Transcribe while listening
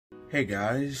Hey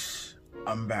guys,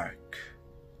 I'm back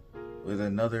with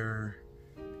another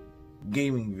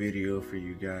gaming video for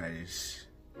you guys.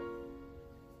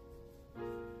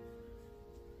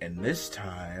 And this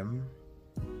time,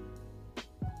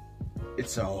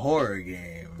 it's a horror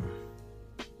game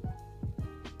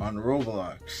on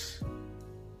Roblox.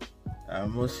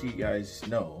 Most of you guys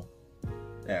know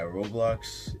that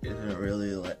Roblox isn't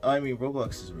really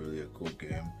Roblox is really a cool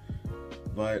game,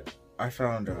 but I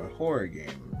found a horror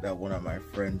game that one of my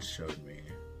friends showed me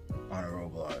on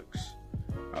Roblox.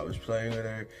 I was playing with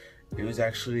her. It was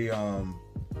actually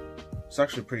it's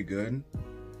actually pretty good,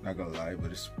 not gonna lie,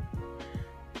 but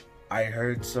I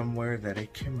heard somewhere that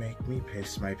it can make me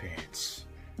piss my pants.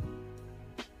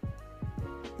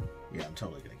 Yeah, I'm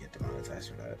totally gonna get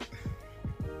demonetized for that.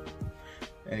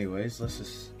 Anyways, let's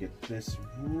just get this.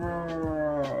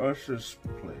 Let's just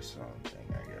play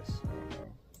something, I guess. I don't know.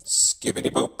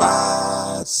 Skibbity boop,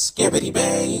 skibbity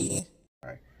bay.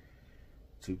 Alright,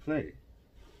 to play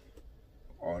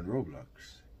on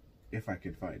Roblox, if I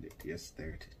can find it. Yes,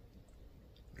 there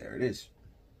it is.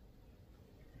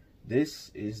 This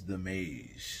is the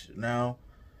maze. Now,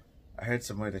 I heard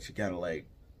somewhere that you gotta I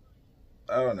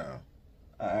don't know.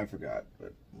 I forgot,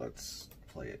 but let's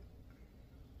play it.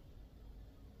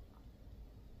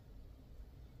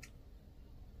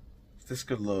 If this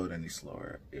could load any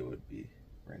slower, it would be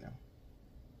right now.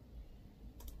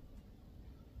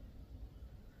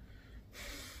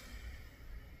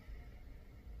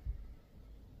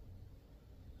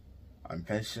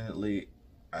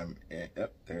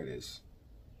 There it is.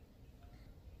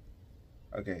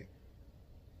 Okay.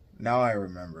 Now I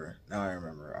remember.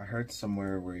 I heard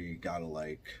somewhere where you gotta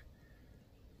oh,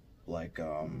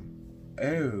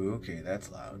 okay, that's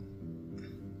loud.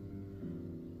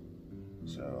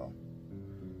 So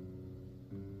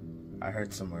I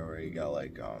heard somewhere where you gotta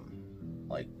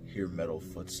hear metal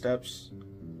footsteps.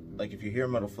 Like if you hear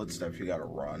metal footsteps, you gotta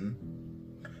run.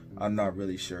 I'm not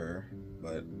really sure,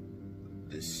 but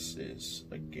this is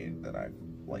a game that I've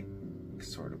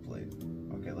sort of played.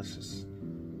 Okay, let's just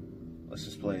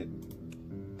play it.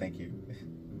 Thank you.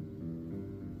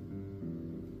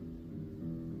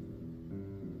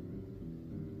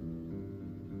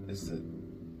 Is the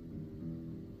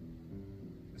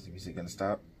music gonna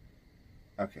stop?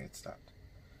 Okay, it stopped.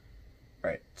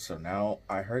 Right, so now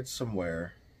I heard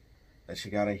somewhere that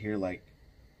you gotta hear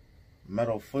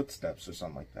metal footsteps or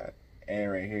something like that.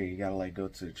 And right here, you gotta go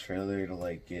to the trailer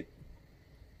to get,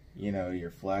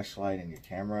 your flashlight and your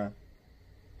camera.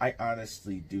 I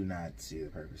honestly do not see the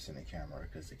purpose in the camera,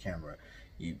 because the camera,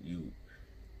 I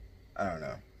don't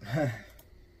know.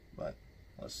 But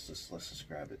let's just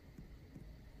grab it.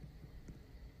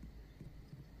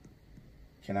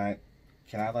 Can I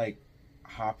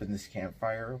hop in this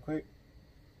campfire real quick?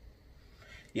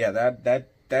 Yeah,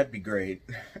 that'd be great.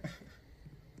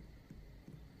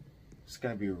 It's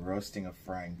gonna be roasting a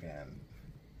frying pan.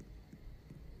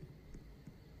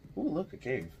 Ooh, look, a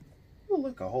cave. Ooh,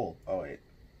 look, a hole. Oh wait.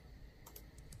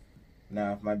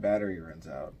 Now, if my battery runs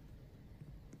out,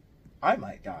 I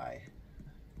might die.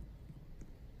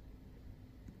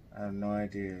 I have no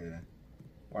idea.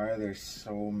 Why are there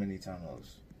so many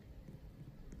tunnels?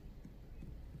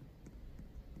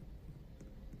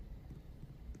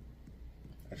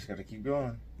 I just gotta keep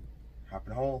going. Hop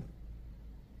in a hole.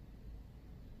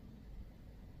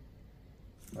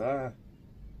 Ah.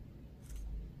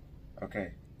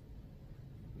 Okay.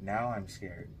 Now I'm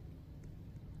scared.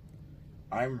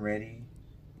 I'm ready.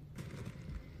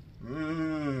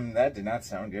 That did not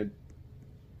sound good.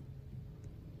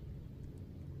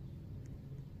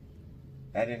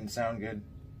 That didn't sound good.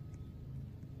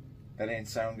 That didn't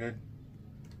sound good.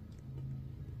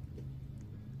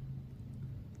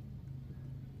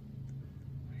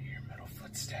 I hear metal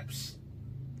footsteps.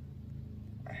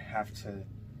 I have to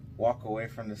walk away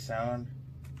from the sound.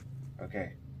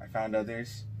 Okay, I found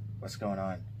others. What's going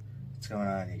on? What's going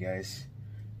on, you guys?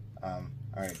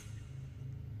 Alright.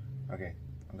 Okay,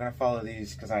 I'm gonna follow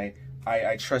these because I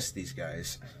trust these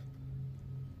guys.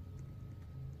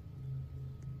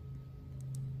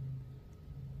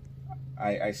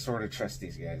 I sort of trust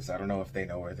these guys. I don't know if they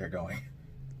know where they're going.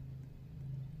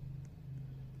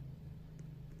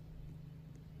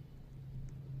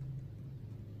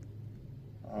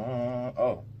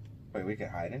 Oh. Wait, we can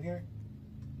hide in here?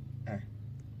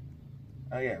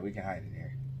 Oh yeah, we can hide in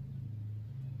here.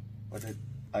 What did,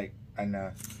 I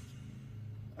know.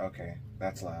 Okay,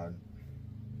 that's loud.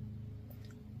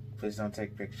 Please don't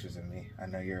take pictures of me. I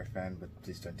know you're a fan, but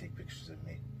please don't take pictures of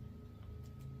me.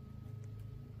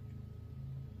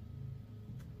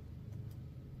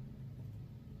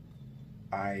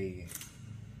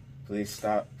 Please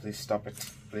stop. Please stop it.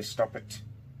 Please stop it.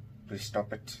 Please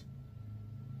stop it.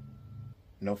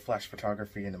 No flash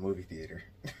photography in the movie theater.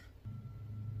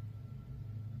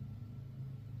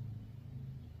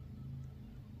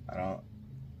 I don't...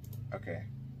 Okay.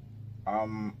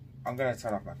 I'm gonna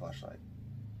turn off my flashlight.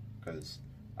 Because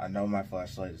I know my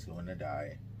flashlight is going to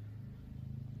die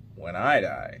when I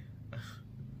die.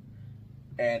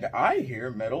 And I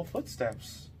hear metal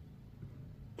footsteps.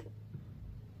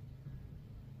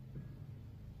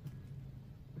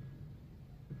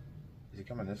 Is he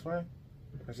coming this way?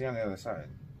 Or is he on the other side?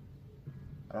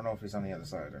 I don't know if he's on the other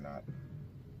side or not.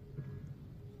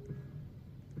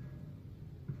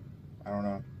 I don't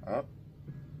know. Oh.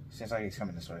 Seems like he's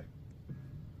coming this way.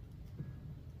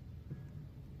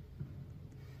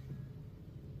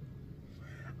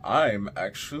 I'm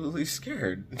actually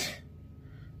scared.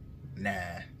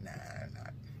 Nah,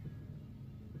 not.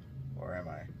 Where am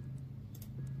I?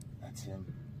 That's him.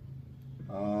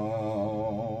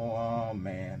 Oh,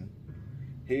 man.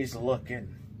 He's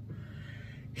looking.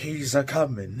 He's a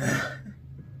coming.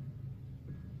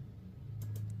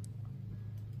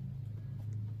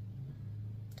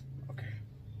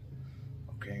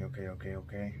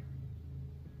 Okay.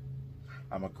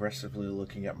 I'm aggressively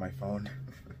looking at my phone.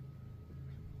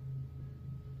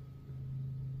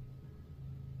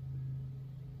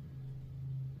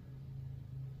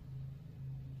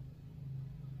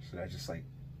 Should I just like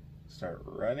start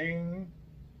running?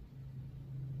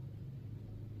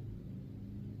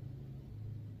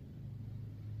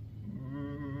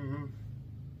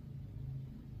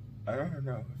 I don't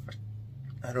know.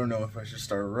 I don't know if I should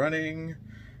start running.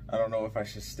 I don't know if I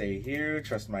should stay here,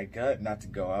 trust my gut, not to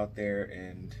go out there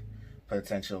and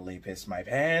potentially piss my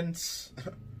pants.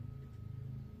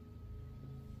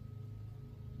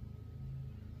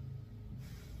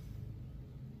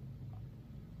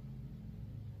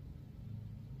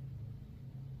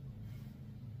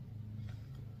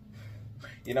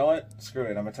 You know what? Screw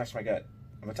it. I'm gonna touch my gut.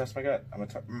 I'm gonna touch my gut. I'm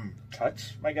gonna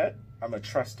touch my gut? I'm gonna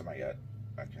trust my gut.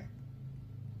 Okay.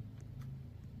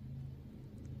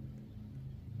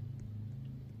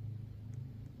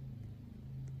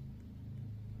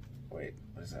 Wait,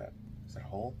 what is that? Is that a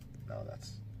hole? No,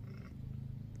 that's...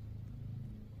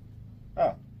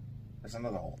 Oh, there's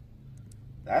another hole.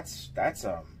 That's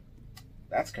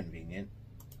convenient.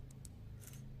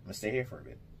 I'm gonna stay here for a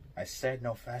bit. I said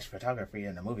no flash photography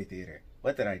in the movie theater.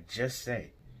 What did I just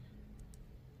say?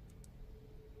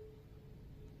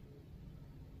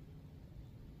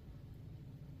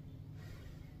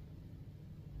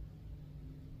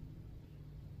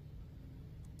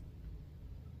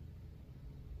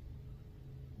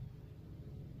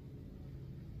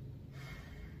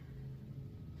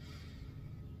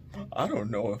 I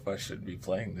don't know if I should be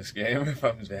playing this game if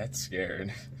I'm that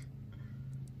scared.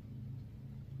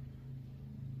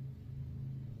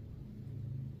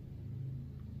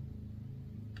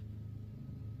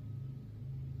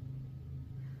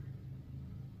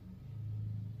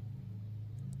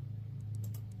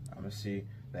 I'm gonna see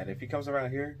that if he comes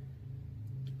around here,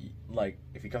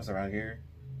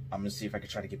 I'm gonna see if I can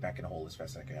try to get back in the hole as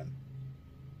fast as I can.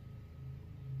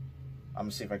 I'm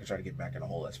gonna see if I can try to get back in the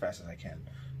hole as fast as I can.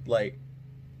 Like,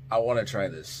 I want to try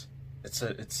this. It's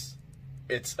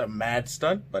a mad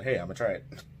stunt, but hey, I'm gonna try it.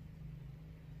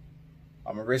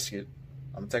 I'm gonna risk it.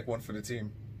 I'm gonna take one for the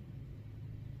team.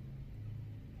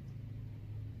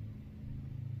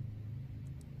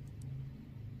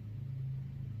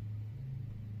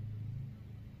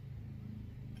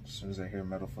 As soon as I hear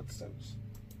metal footsteps,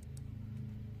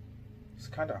 it's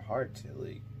kind of hard to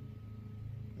like.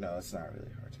 No, it's not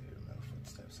really hard to hear metal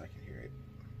footsteps. I can hear it.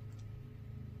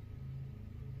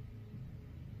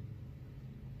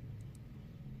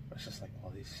 It's just like all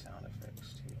these sound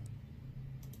effects too.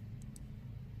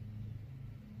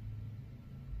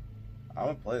 I'm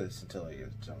gonna play this until I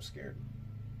get jump scared.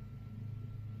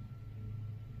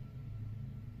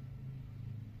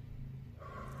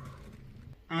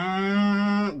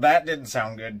 That didn't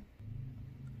sound good.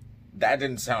 That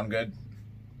didn't sound good.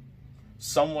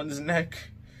 Someone's neck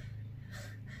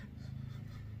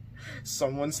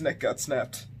got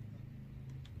snapped.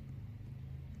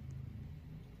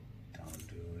 Don't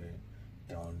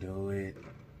do it.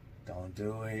 Don't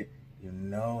do it. You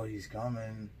know he's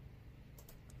coming.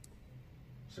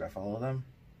 Should I follow them?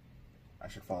 I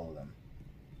should follow them.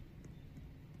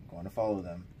 I'm going to follow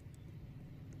them.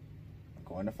 I'm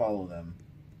going to follow them.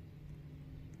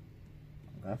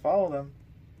 I'm going to follow them.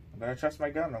 I'm going to trust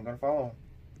my gun. I'm going to follow them.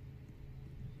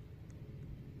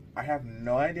 I have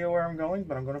no idea where I'm going,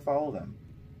 but I'm going to follow them.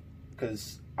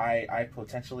 Because I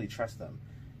potentially trust them.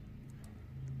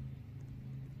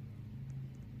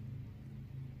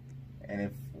 And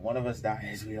if one of us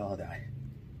dies, we all die.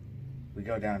 We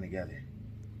go down together.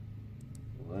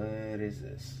 What is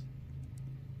this?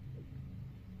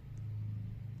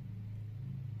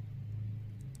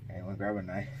 Anyone grab a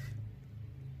knife?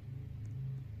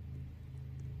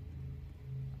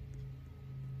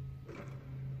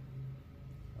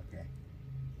 Okay.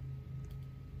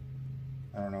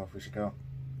 I don't know if we should go.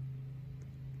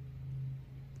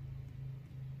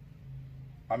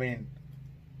 I mean,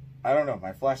 I don't know.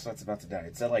 My flashlight's about to die.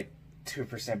 It's at like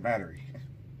 2% battery.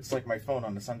 It's like my phone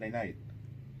on a Sunday night.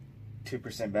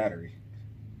 2% battery.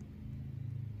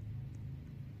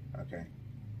 Okay.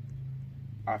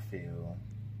 I feel...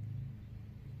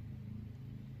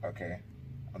 Okay.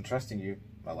 I'm trusting you.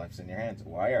 My life's in your hands.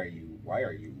 Why are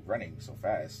you running so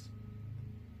fast?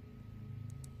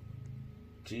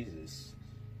 Jesus.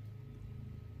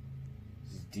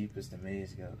 It's as deep as the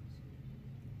maze goes.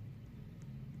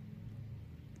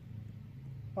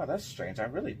 Wow, that's strange. I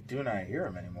really do not hear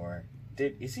him anymore.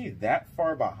 Is he that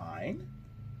far behind?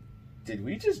 Did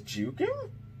we just juke him?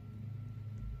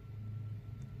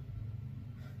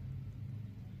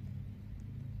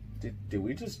 Did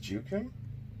we just juke him?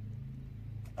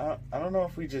 I don't know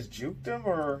if we just juked him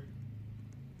or...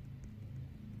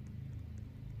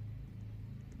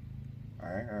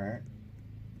 Alright.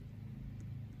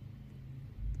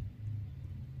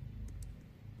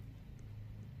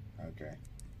 Okay.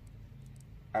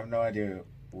 I have no idea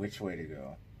which way to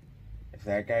go. If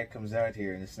that guy comes out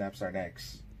here and snaps our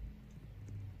necks...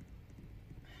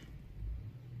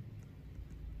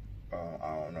 I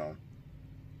don't know.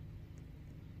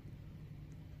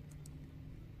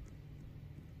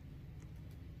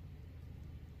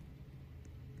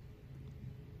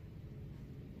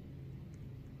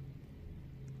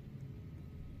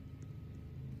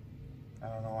 I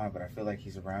don't know why, but I feel like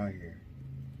he's around here.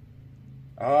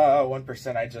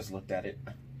 1%, I just looked at it.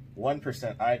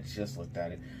 1%, I just looked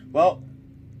at it. Well,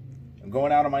 I'm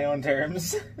going out on my own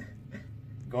terms.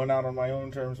 Going out on my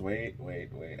own terms. Wait,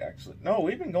 actually. No,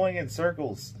 we've been going in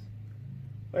circles.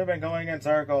 We've been going in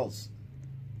circles.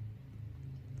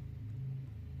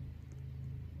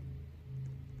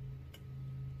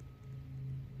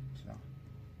 No.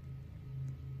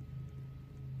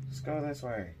 Just go this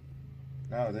way.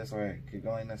 No, this way. Keep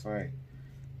going this way.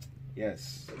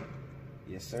 Yes.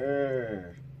 Yes,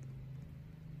 sir.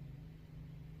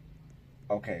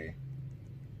 Okay.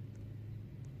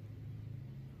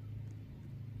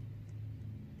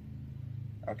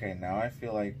 Okay, now I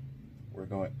feel like we're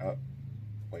going up.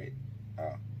 Wait.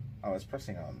 Oh. I was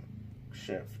pressing on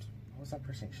shift. How was I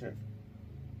pressing shift?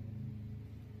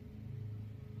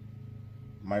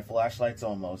 My flashlight's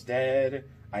almost dead.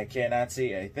 I cannot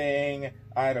see a thing.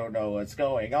 I don't know what's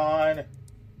going on.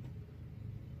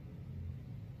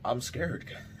 I'm scared.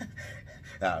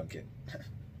 Nah, I'm kidding.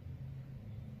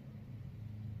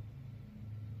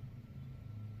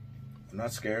 I'm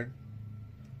not scared.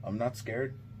 I'm not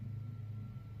scared.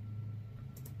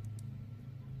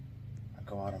 I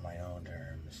go out on my own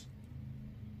terms.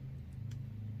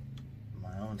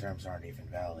 My own terms aren't even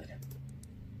valid.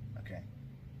 Okay.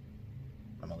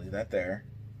 I'm gonna leave that there.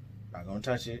 Not gonna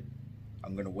touch it.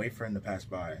 I'm gonna wait for him to pass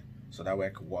by so that way I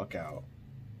can walk out.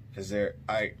 Cause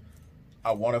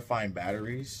I want to find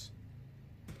batteries.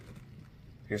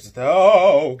 Here's the thing.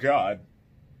 Oh God.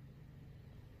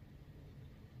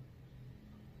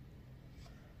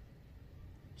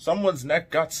 Someone's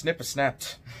neck got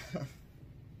snipper-snapped.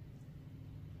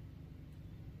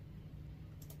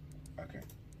 Okay.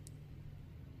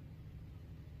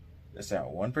 It's at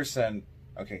 1%.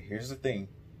 Okay, here's the thing.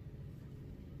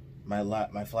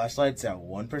 My flashlight's at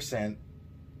 1%.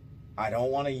 I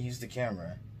don't want to use the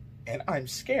camera. And I'm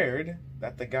scared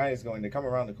that the guy is going to come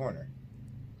around the corner.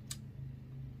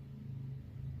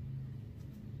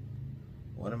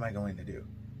 What am I going to do?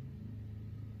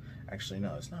 Actually,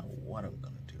 no, it's not what I'm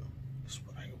going to do. It's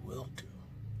what I will do.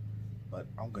 But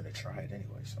I'm going to try it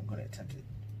anyway, so I'm going to attempt it.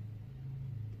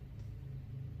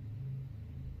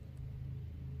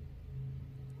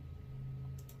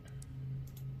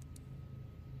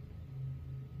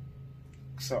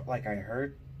 So, like, I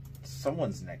heard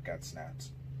someone's neck got snapped.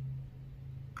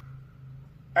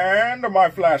 And my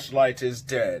flashlight is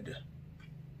dead.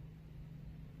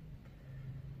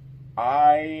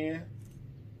 I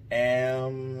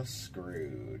am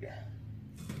screwed.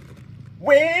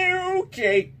 Well,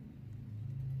 okay.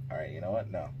 Alright, you know what?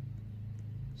 No.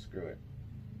 Screw it.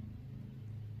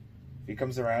 If he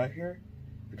comes around here,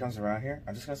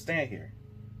 I'm just gonna stand here.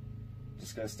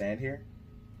 Just gonna stand here.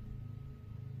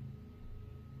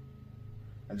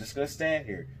 I'm just gonna stand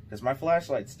here because my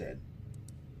flashlight's dead.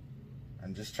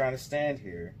 I'm just trying to stand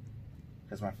here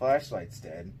because my flashlight's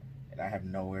dead And I have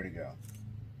nowhere to go.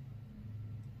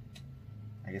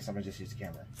 I guess I'm gonna just use the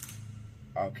camera.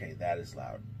 Okay, that is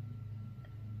loud.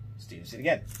 Let's use it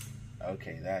again.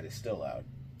 Okay, that is still loud.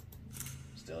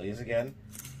 Still use again.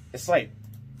 It's like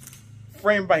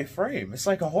frame by frame. It's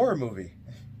like a horror movie.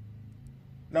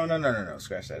 No,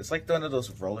 scratch that. It's like one of those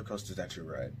roller coasters that you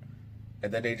ride.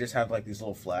 And then they just have like these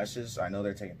little flashes. I know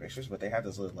they're taking pictures, but they have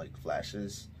those little like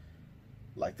flashes.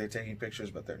 Like they're taking pictures,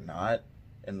 but they're not.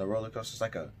 And the roller coaster is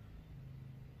like a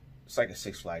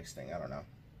Six Flags thing. I don't know.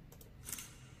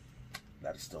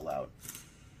 That is still loud.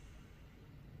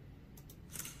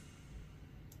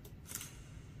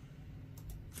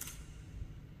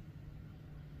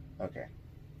 Okay.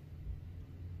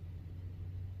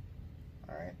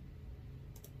 Alright.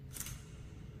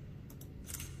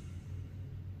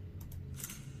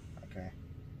 Okay.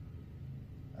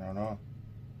 I don't know.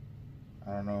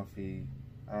 I don't know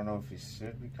if he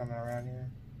should be coming around here.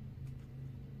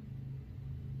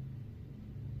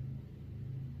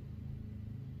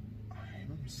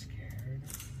 I'm scared.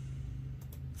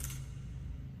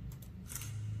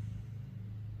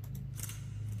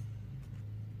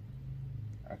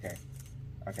 Okay.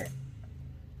 Okay.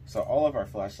 So all of our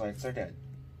flashlights are dead.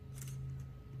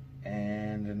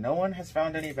 And no one has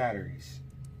found any batteries.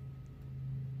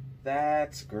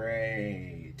 That's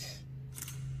great.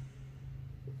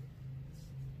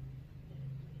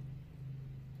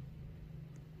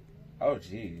 Oh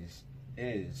geez.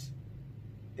 It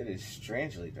is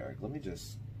strangely dark. Let me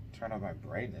just turn on my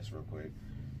brightness real quick.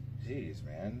 Jeez,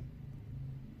 man.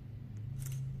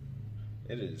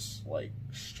 It is, like,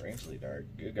 strangely dark.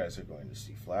 You guys are going to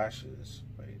see flashes.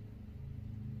 Wait.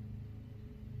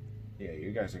 Yeah,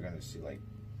 you guys are going to see, like,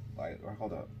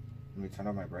 hold up. Let me turn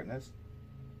on my brightness.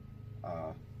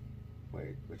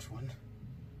 Wait, which one?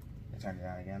 Let me turn it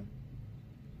down again.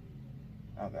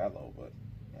 Not that low, but,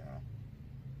 you know.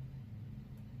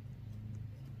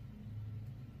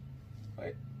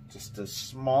 Wait, just a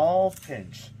small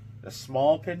pinch. A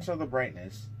small pinch of the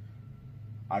brightness.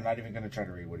 I'm not even going to try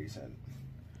to read what he said.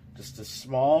 Just a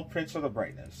small pinch of the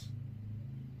brightness.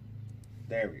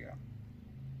 There we go.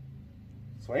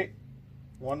 So wait.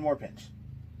 One more pinch.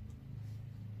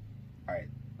 Alright,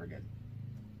 we're good.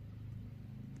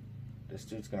 This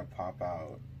dude's going to pop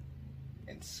out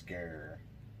and scare.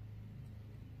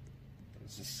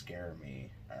 Let's just scare me.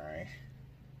 Alright.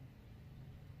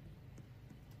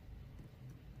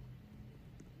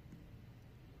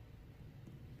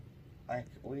 Like,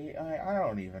 I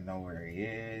don't even know where he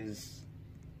is.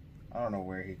 I don't know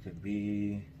where he could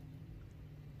be.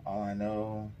 All I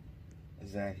know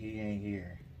is that he ain't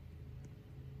here.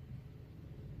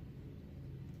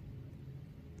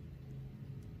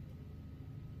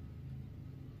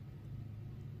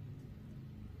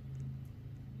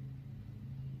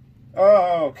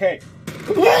 Oh, okay.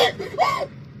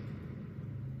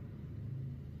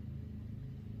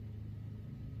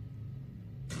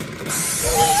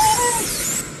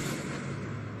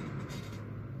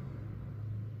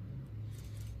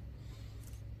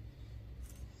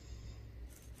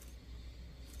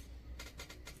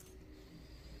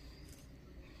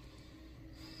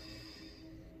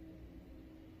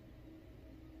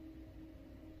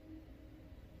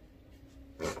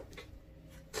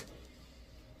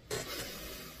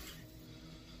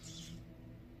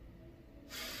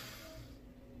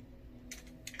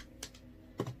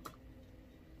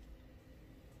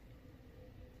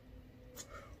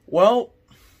 Well,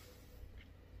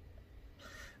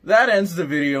 that ends the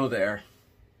video there.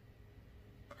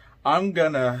 I'm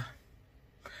gonna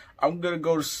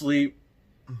go to sleep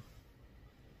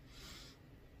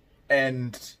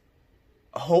and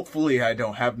hopefully I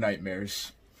don't have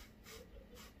nightmares.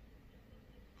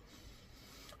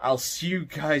 I'll see you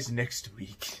guys next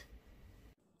week.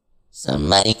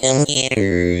 Somebody come get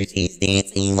her. She's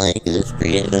dancing like a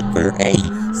stripper. Hey,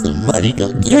 somebody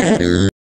come get her.